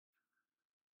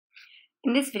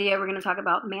In this video, we're going to talk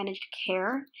about managed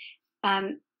care.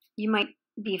 You might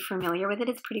be familiar with it.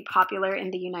 It's pretty popular in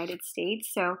the United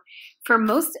States. So, for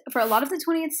a lot of the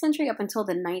 20th century, up until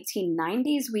the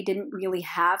 1990s, we didn't really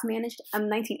have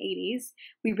 1980s,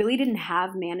 we really didn't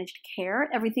have managed care.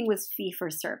 Everything was fee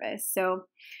for service. So,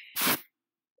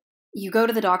 you go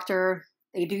to the doctor,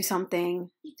 they do something,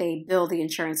 they bill the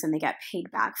insurance, and they get paid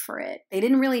back for it. They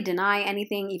didn't really deny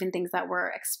anything, even things that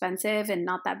were expensive and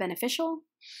not that beneficial.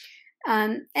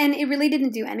 And it really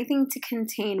didn't do anything to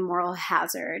contain moral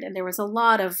hazard. And there was a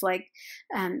lot of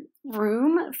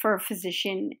room for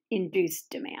physician-induced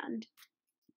demand.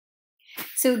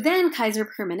 So then Kaiser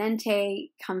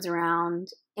Permanente comes around,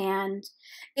 and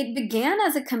it began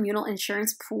as a communal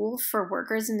insurance pool for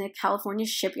workers in the California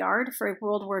shipyard for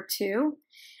World War II.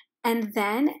 And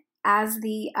then as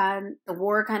the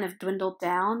war kind of dwindled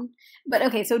down. But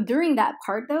okay, so during that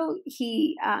part though,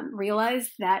 he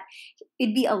realized that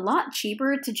it'd be a lot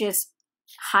cheaper to just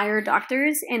hire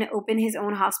doctors and open his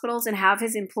own hospitals and have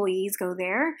his employees go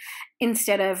there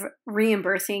instead of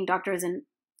reimbursing doctors and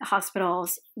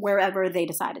hospitals wherever they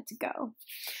decided to go.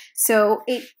 So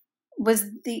it was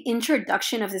the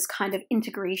introduction of this kind of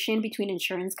integration between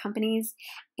insurance companies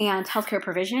and healthcare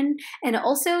provision, and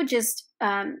also just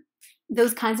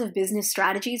those kinds of business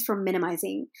strategies for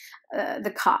minimizing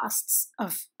the costs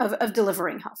of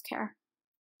delivering healthcare.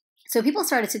 So people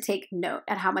started to take note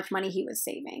at how much money he was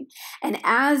saving. And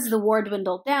as the war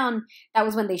dwindled down, that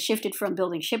was when they shifted from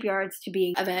building shipyards to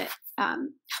being of a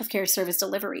healthcare service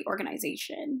delivery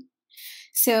organization.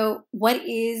 So what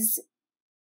is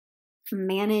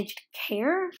managed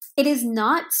care? It is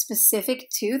not specific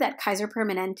to that Kaiser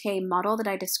Permanente model that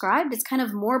I described. It's kind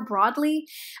of more broadly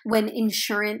when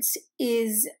insurance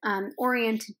is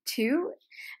oriented to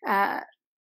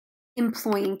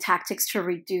employing tactics to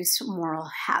reduce moral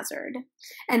hazard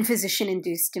and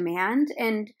physician-induced demand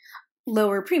and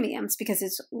lower premiums because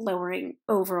it's lowering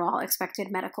overall expected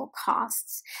medical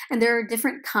costs. And there are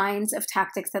different kinds of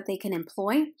tactics that they can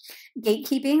employ.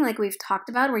 Gatekeeping, like we've talked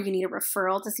about, where you need a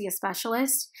referral to see a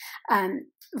specialist.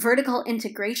 Vertical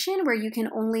integration, where you can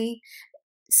only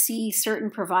see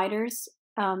certain providers,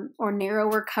 or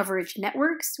narrower coverage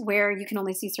networks, where you can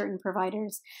only see certain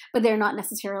providers, but they're not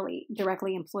necessarily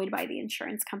directly employed by the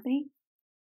insurance company.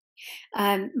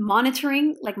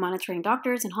 Monitoring, like monitoring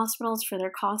doctors and hospitals for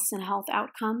their costs and health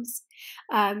outcomes.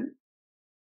 Kind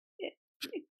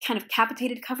of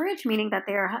capitated coverage, meaning that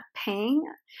they're paying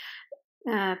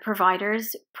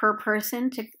providers per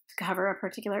person to cover a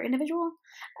particular individual,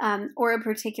 or a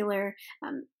particular,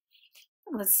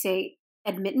 let's say,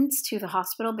 admittance to the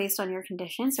hospital based on your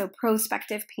condition. So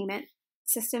prospective payment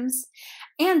systems,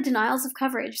 and denials of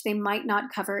coverage. They might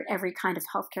not cover every kind of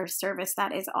healthcare service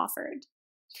that is offered.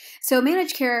 So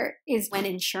managed care is when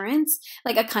insurance,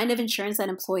 like a kind of insurance that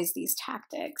employs these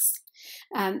tactics.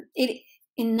 In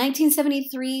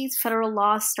 1973, federal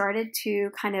law started to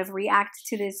kind of react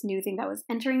to this new thing that was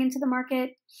entering into the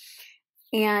market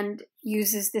and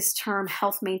uses this term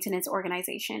health maintenance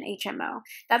organization, HMO.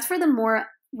 That's for the more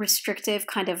restrictive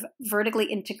kind of vertically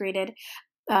integrated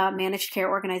managed care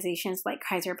organizations like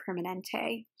Kaiser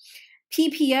Permanente.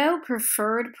 PPO,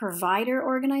 Preferred Provider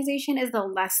Organization, is the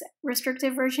less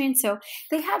restrictive version. So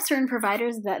they have certain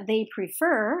providers that they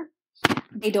prefer.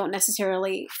 They don't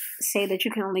necessarily say that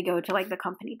you can only go to like the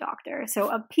company doctor. So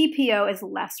a PPO is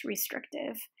less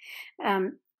restrictive.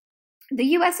 The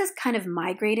US has kind of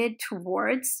migrated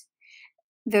towards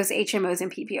those HMOs and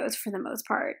PPOs for the most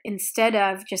part, instead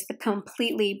of just the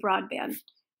completely broadband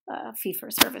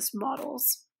fee-for-service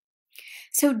models.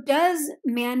 So does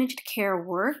managed care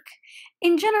work?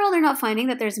 In general, they're not finding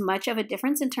that there's much of a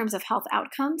difference in terms of health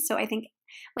outcomes. So I think,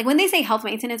 like when they say health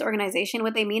maintenance organization,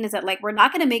 what they mean is that like we're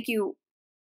not going to make you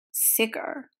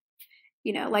sicker,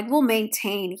 like we'll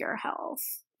maintain your health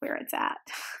where it's at.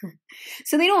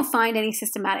 So they don't find any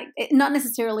systematic, not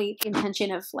necessarily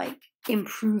intention of like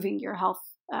improving your health,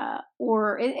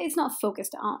 or it's not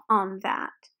focused on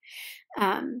that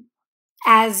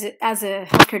as a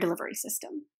healthcare delivery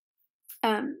system.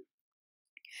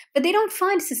 But they don't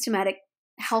find systematic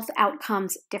health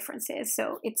outcomes differences.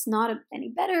 So it's not any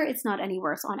better, it's not any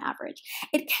worse on average.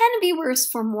 It can be worse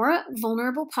for more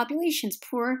vulnerable populations,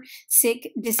 poor,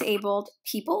 sick, disabled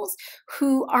peoples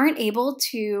who aren't able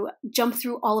to jump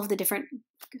through all of the different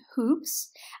hoops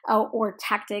or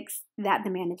tactics that the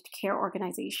managed care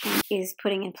organization is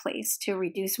putting in place to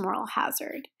reduce moral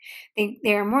hazard.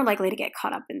 They're more likely to get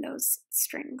caught up in those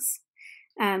strings.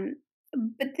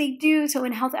 But they do, so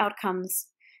in health outcomes,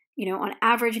 on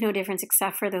average, no difference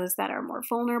except for those that are more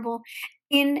vulnerable.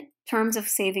 In terms of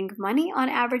saving money, on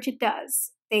average, it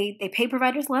does. They pay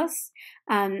providers less.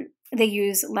 They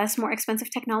use less, more expensive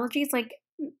technologies like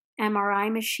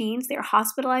MRI machines. They're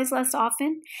hospitalized less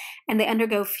often, and they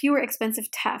undergo fewer expensive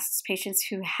tests, patients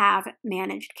who have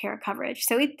managed care coverage.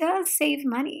 So it does save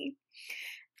money.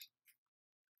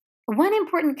 One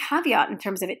important caveat in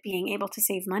terms of it being able to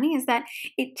save money is that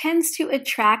it tends to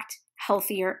attract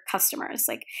healthier customers.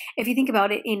 Like if you think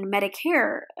about it in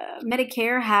Medicare,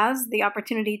 Medicare has the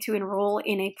opportunity to enroll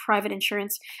in a private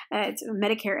insurance. It's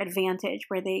Medicare Advantage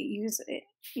where they use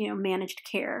managed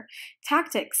care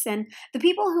tactics, and the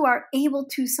people who are able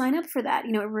to sign up for that,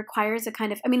 it requires a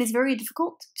kind of, it's very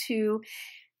difficult to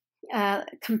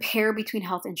compare between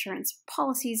health insurance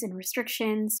policies and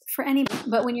restrictions for any.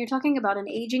 But when you're talking about an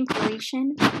aging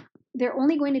population, they're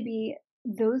only going to be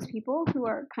those people who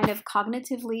are kind of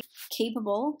cognitively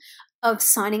capable of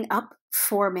signing up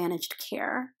for managed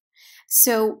care.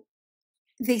 So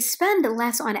they spend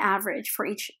less on average for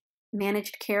each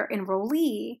managed care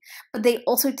enrollee, but they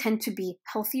also tend to be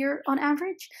healthier on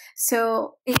average.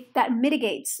 So that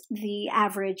mitigates the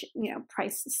average,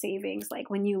 price savings, like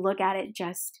when you look at it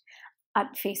just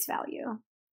at face value.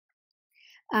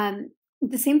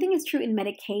 The same thing is true in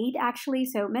Medicaid, actually.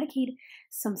 So Medicaid,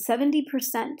 some 70%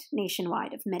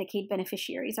 nationwide of Medicaid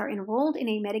beneficiaries are enrolled in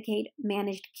a Medicaid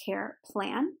managed care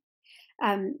plan.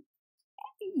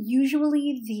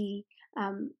 Usually the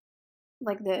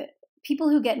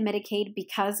people who get Medicaid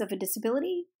because of a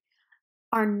disability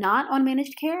are not on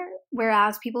managed care,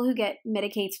 whereas people who get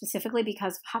Medicaid specifically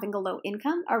because of having a low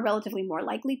income are relatively more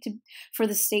likely for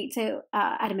the state to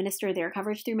administer their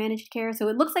coverage through managed care. So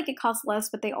it looks like it costs less,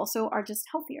 but they also are just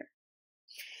healthier.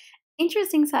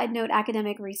 Interesting side note,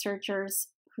 academic researchers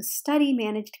who study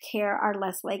managed care are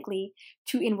less likely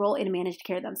to enroll in managed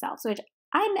care themselves, which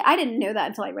I didn't know that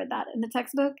until I read that in the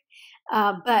textbook.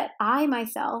 But I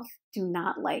myself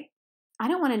I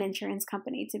don't want an insurance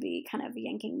company to be kind of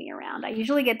yanking me around. I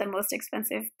usually get the most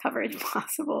expensive coverage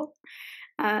possible,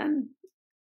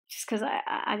 just because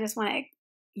I just want to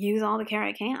use all the care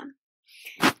I can.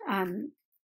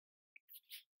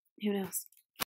 Who knows?